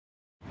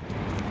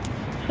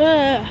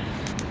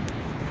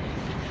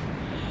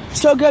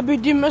So Gabby,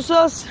 do you miss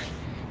us?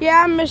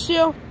 Yeah, I miss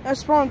you.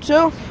 That's fun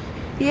too.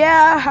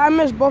 Yeah, I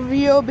miss both of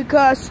you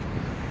because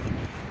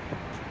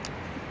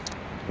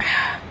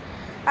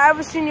I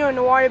haven't seen you in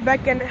the water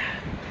back in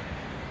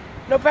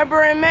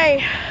November and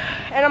May.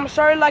 And I'm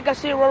sorry like I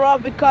said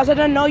Rob because I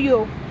didn't know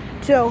you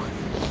too.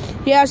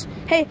 Yes.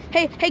 Hey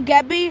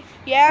Gabby.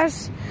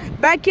 Yes.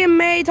 Back in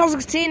May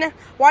 2016,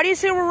 why do you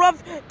say Rob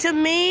to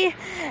me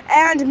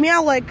and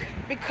Malik?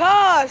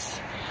 Because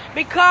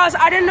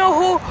I didn't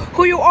know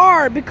who you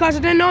are, because I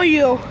didn't know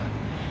you.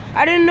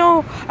 I didn't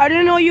know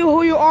you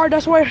who you are.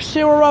 That's why I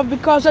say Rob,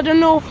 because I didn't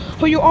know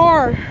who you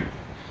are.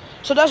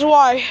 So that's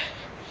why.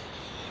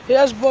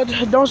 Yes, but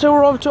don't say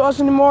Rob to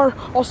us anymore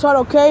outside,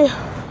 okay?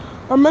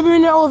 Or maybe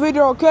in the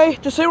elevator, okay?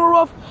 Just say we're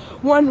off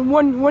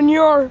when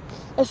you're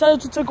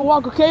excited to take a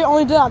walk, okay?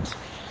 Only that.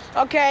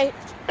 Okay.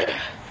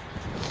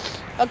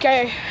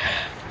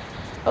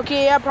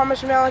 Okay, yeah, I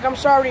promise, man. Like, I'm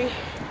sorry.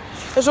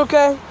 It's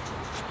okay.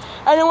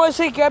 Anyway,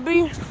 say,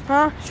 Gabby,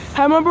 huh?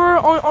 I remember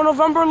on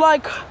November,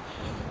 like,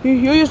 you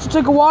used to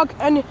take a walk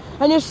and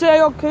you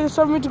say, okay, it's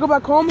time for me to go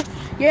back home.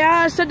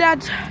 Yeah, I said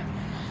that.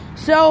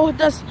 So,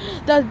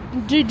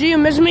 do you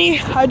miss me?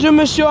 I do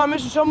miss you. I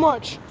miss you so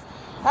much.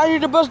 And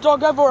you're the best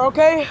dog ever,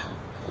 okay?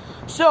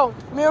 So,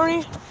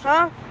 Mary,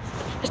 huh?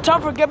 It's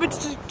time for Gabby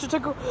to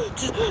take a...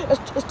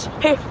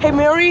 Hey,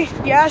 Mary,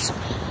 yes?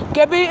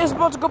 Gabby is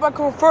about to go back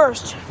home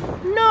first.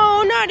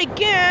 No, not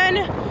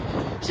again.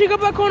 She go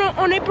back home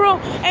on April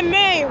and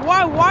May.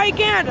 Why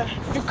again?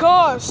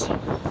 Because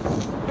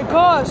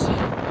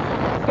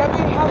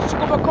Gabby has to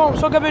go back home.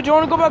 So, Gabby, do you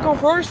want to go back home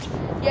first?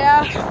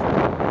 Yeah.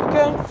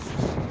 Okay.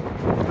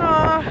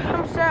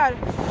 I'm sad.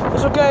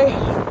 It's okay.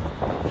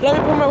 Let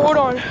me put my hood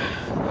on.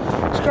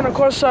 It's kind of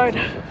cold side.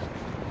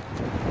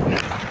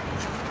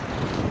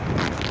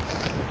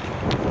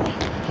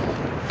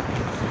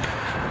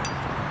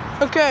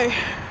 Okay.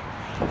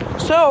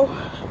 So.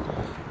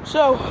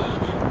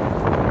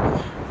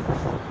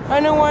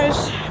 Anyways.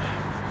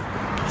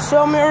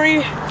 So,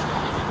 Mary,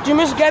 do you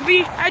miss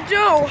Gabby? I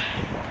do.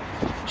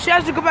 She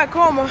has to go back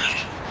home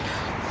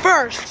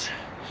first.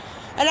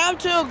 And I have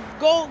to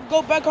go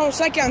back home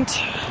second.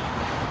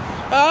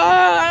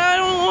 I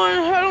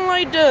don't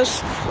like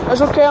this.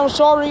 That's okay, I'm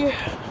sorry.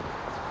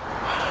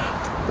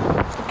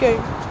 Okay.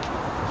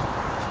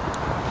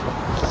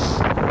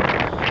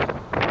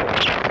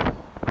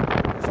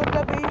 So,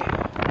 Gabby,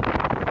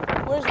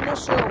 where's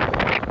Mitchell?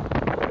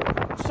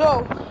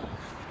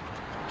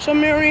 So,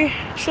 Mary,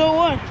 so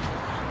what?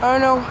 I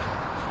don't know.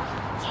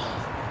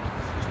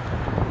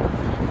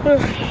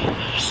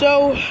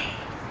 So,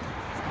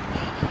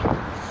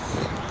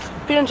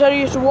 Peter and Teddy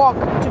used to walk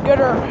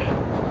together.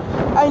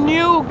 I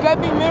knew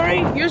Gabby and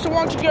Mary used to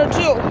walk together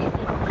too.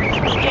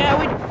 Yeah,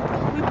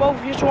 we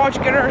both used to walk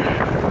together.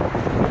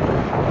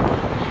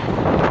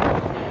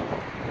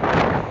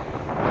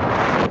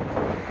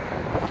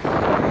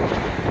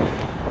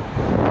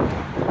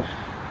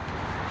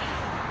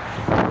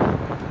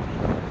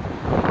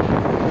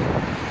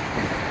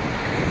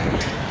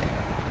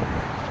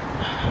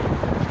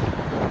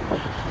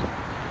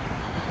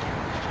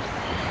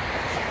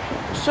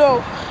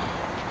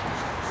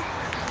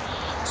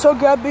 So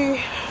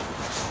Gabby,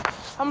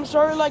 I'm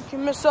sorry like you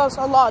miss us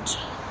a lot.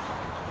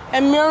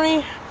 And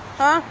Mary,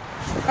 huh?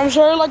 I'm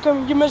sorry like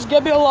you miss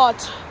Gabby a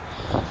lot.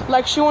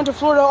 Like she went to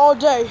Florida all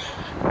day.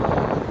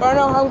 But I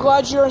know, I'm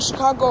glad you're in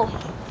Chicago.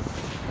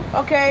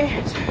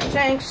 Okay,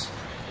 thanks.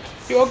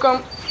 You're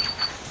welcome.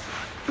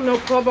 No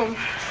problem.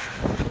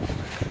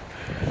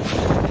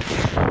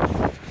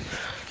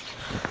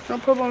 No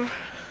problem.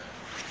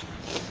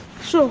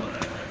 So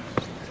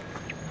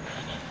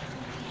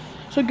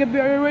Gabby,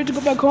 are you ready to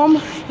go back home?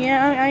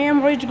 Yeah, I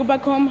am ready to go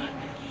back home.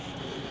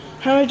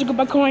 I'm ready to go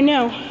back home right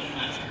now.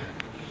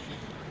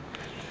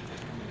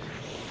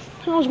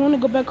 I always want to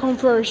go back home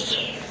first.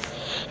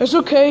 It's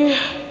okay.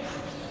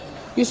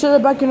 You said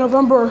it back in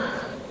November.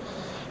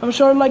 I'm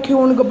sorry like you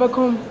want to go back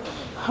home.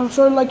 I'm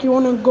sorry like you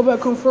want to go back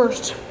home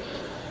first.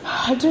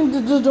 I think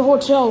this is the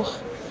hotel.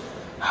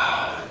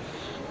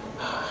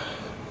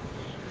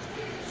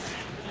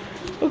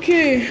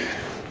 Okay.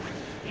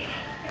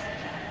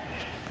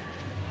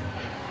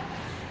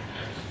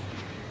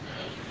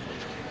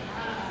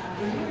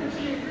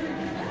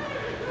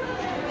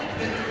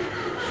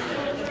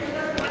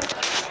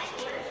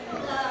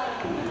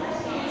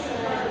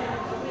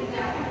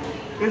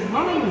 It's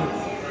mine.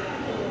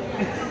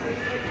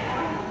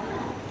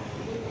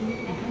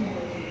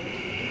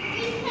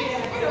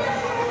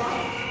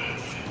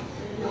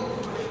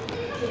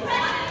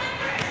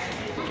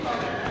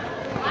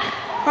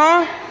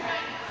 Huh?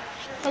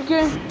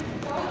 Okay.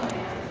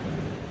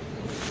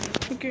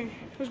 Okay,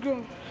 let's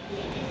go.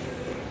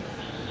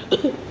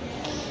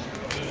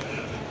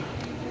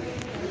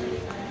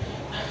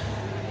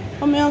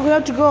 Oh man, we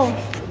have to go.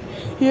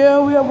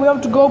 Yeah, we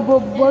have to go,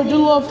 but I do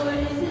love.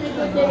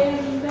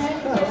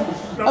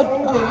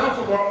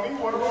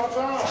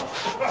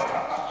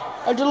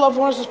 I do love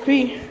Horses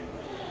P.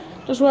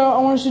 That's why I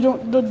want to see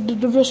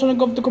the fish on the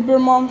go up the computer,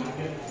 Mom.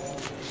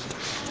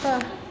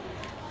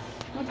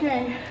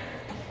 Okay.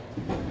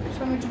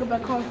 So I need to go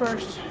back home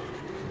first.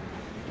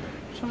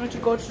 So I need to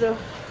go to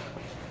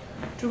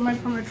my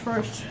permit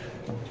first.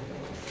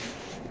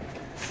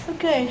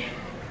 Okay.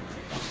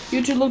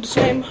 You two look the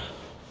same.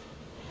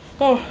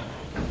 Oh.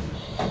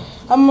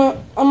 I'm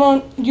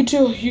on you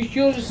two.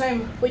 You look the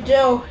same. We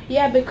do.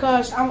 Yeah,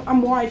 because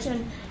I'm white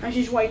and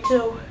she's white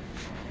too.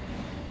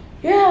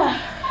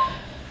 Yeah.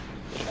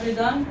 Are you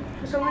done?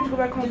 So I need to go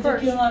back home Did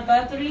first. you kill my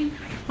battery?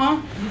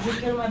 Huh? Did you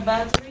kill my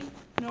battery?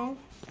 No.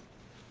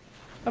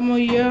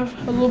 Yeah,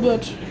 a little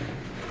bit.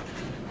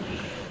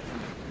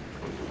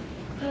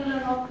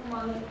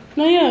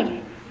 Not yet.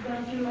 You're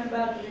gonna kill my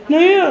battery.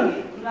 Not yet.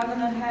 You're not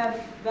gonna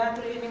have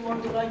battery anymore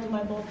to ride to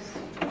my box.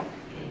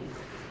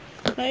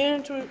 Not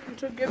yet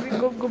until Gabby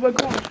go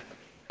back home.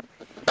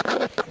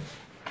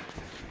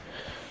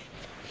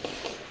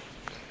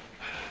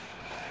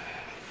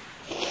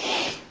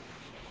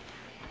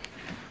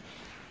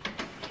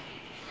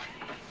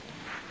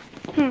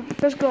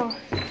 Let's go.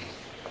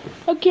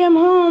 Okay, I'm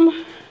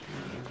home.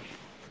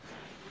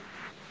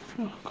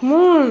 Oh, come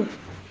on.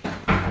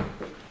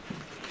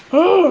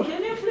 Oh.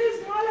 Can you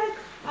please, Malik?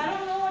 I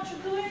don't know what you're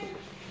doing.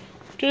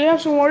 Do they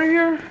have some water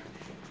here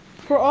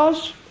for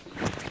us?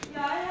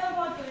 Yeah, I have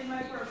water in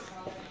my purse,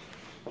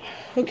 Malik.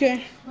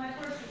 Okay. My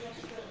purse is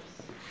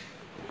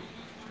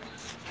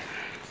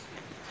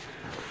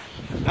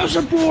upstairs. I'm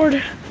so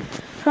bored.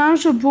 I'm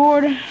so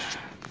bored.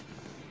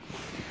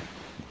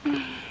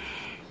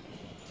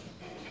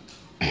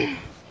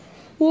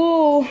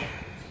 Whoa.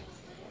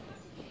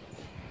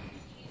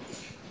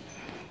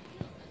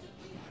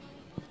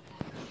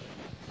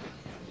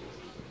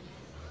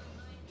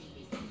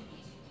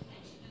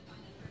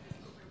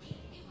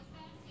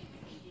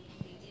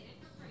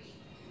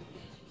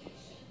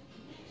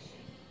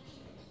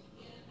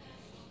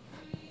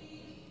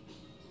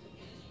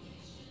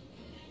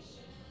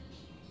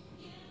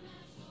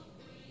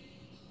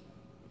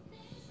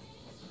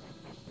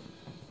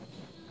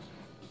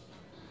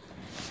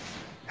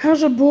 I'm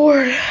so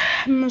bored.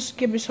 I must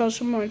give this house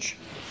so much.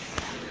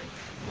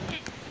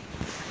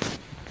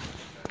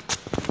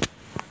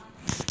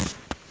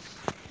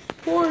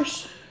 Of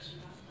course.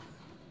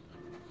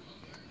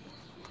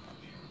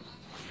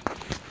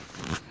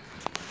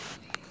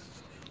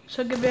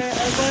 So goodbye.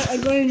 I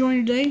go enjoy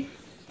your day.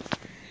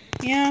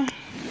 Yeah.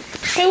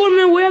 Hey, wait a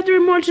minute. We have 3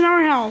 months in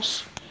our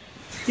house.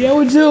 Yeah,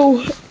 we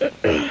do.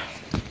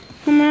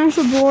 Come on, I'm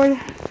so bored.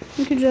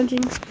 I'm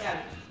consenting.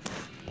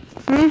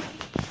 Yeah.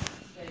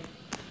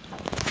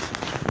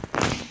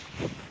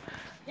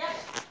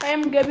 I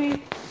am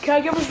Gabby. Can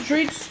I give us some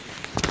treats?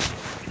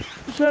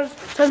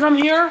 Since I'm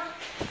here.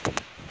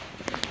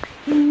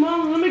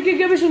 Mom, let me give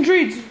Gabby some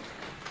treats.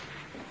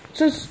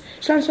 Since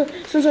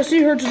I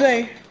see her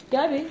today.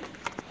 Gabby.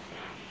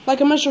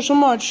 Like I miss her so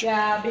much.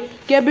 Gabby.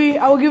 Gabby,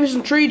 I will give you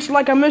some treats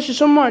like I miss you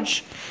so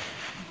much.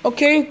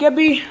 Okay,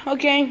 Gabby,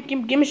 okay,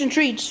 give me some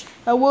treats.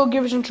 I will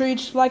give you some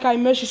treats like I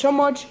miss you so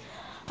much.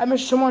 I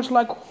miss you so much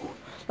like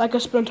I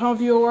spent time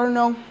with you, or I don't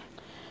know.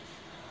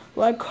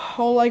 Like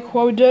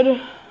what we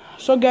did.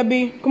 So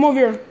Gabby, come over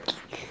here.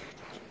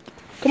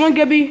 Come on,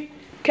 Gabby,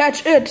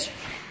 catch it.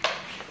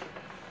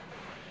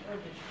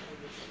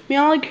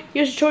 Malik,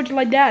 you should show it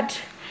like that.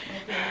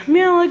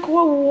 Malik,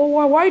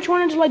 why are you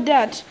trying to like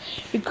that?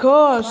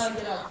 Because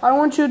I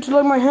want you to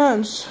lick my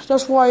hands.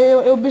 That's why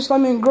it'll be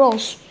slimy and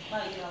gross.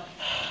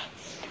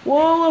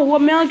 Well,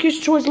 Malik used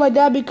to show it like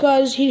that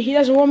because he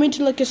doesn't want me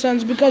to lick his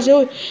hands because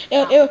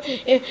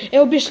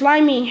it'll be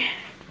slimy.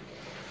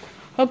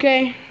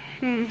 Okay.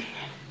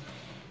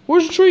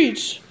 Where's the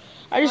treats?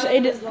 I just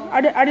ate it.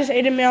 I just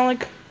ate it,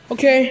 Malik.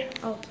 Okay.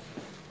 Oh.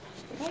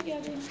 Bye,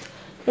 Gabby.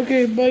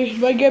 Okay,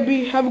 bye,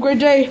 Gabby. Have a great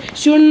day.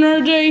 See you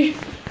another day.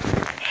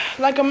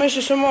 Like I miss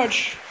you so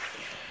much.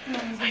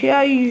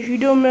 Yeah, you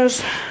do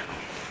miss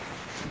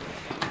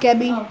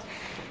Gabby.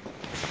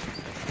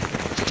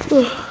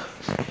 Oh.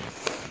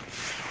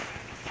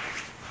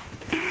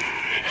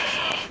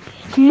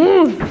 Come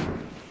on.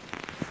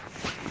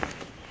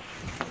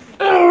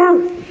 I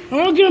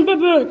want to get a bed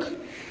back.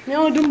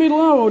 Malik, don't be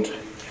loud.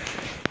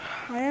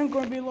 I am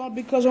going to be loud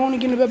because I want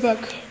to get a bed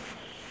back.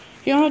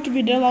 You don't have to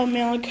be that loud,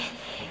 Malik.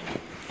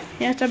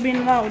 You have to be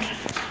loud.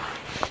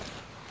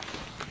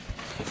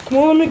 Come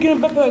on, let me get a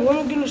bed back.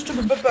 Let me get a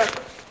stupid bed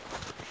back.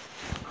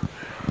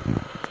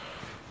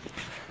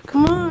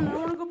 Come on, I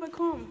want to go back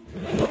home.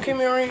 Okay,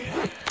 Mary.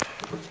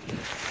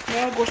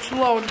 Malik was too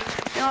loud.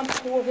 Malik,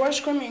 why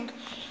screaming?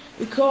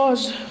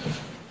 Because...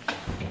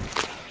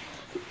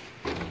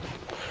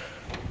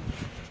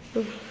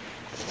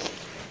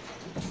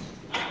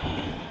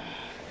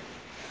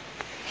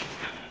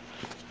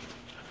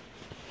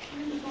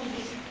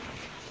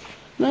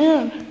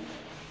 Nayan.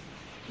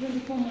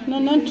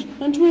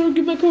 Not tomorrow,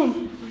 get back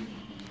home.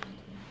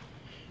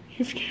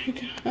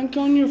 I'm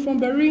calling your phone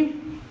battery.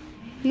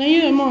 Not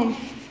yet, Mom.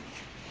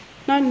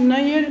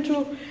 Not yet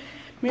until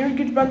Mary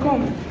gets back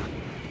home.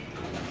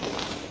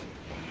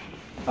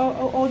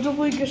 I'll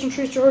definitely get some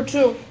treats to her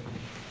too.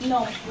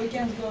 No, we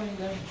can't go in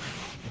there.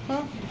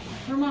 Huh?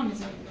 Her mom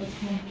is at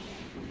home.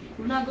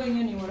 We're not going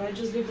anywhere. I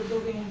just leave the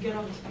building and get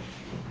out.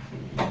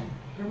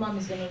 Your mom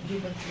is gonna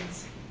give us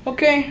treats.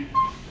 Okay.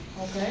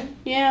 Okay?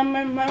 Yeah,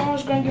 my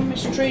mom's gonna give me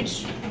some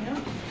treats. Yeah?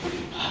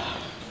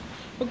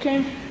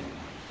 Okay.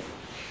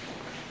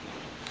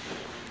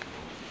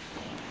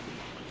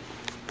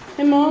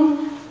 Hey,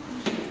 Mom.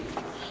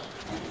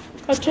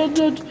 I told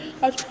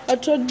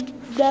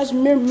that's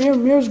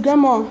Mir's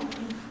grandma.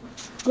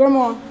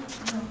 Grandma.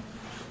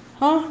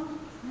 Huh?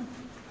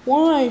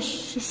 Why?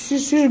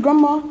 She's a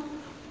grandma.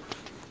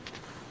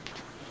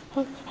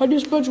 How do you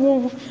spell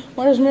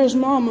what is Mir's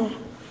mama?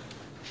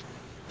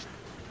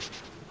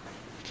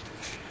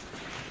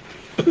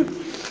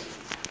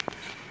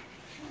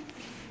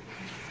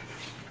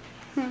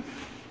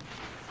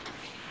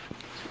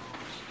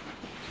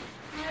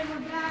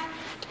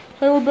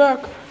 Hey, we're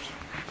back.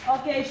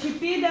 Okay, she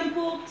peed and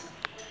pooped.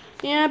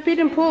 Yeah, I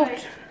peed and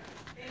pooped.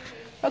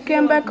 Okay,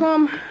 I'm back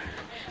home.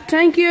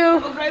 Thank you.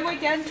 Have a great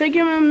weekend. Thank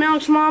you,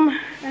 Malik's mom.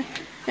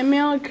 And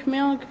Malik,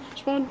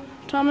 Spawn,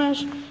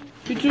 Thomas.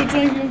 You too,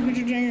 thank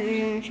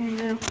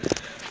you.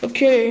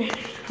 Okay.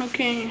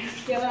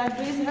 Can I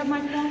please have my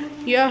phone?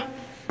 Yeah,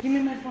 Give me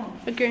my phone.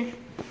 okay.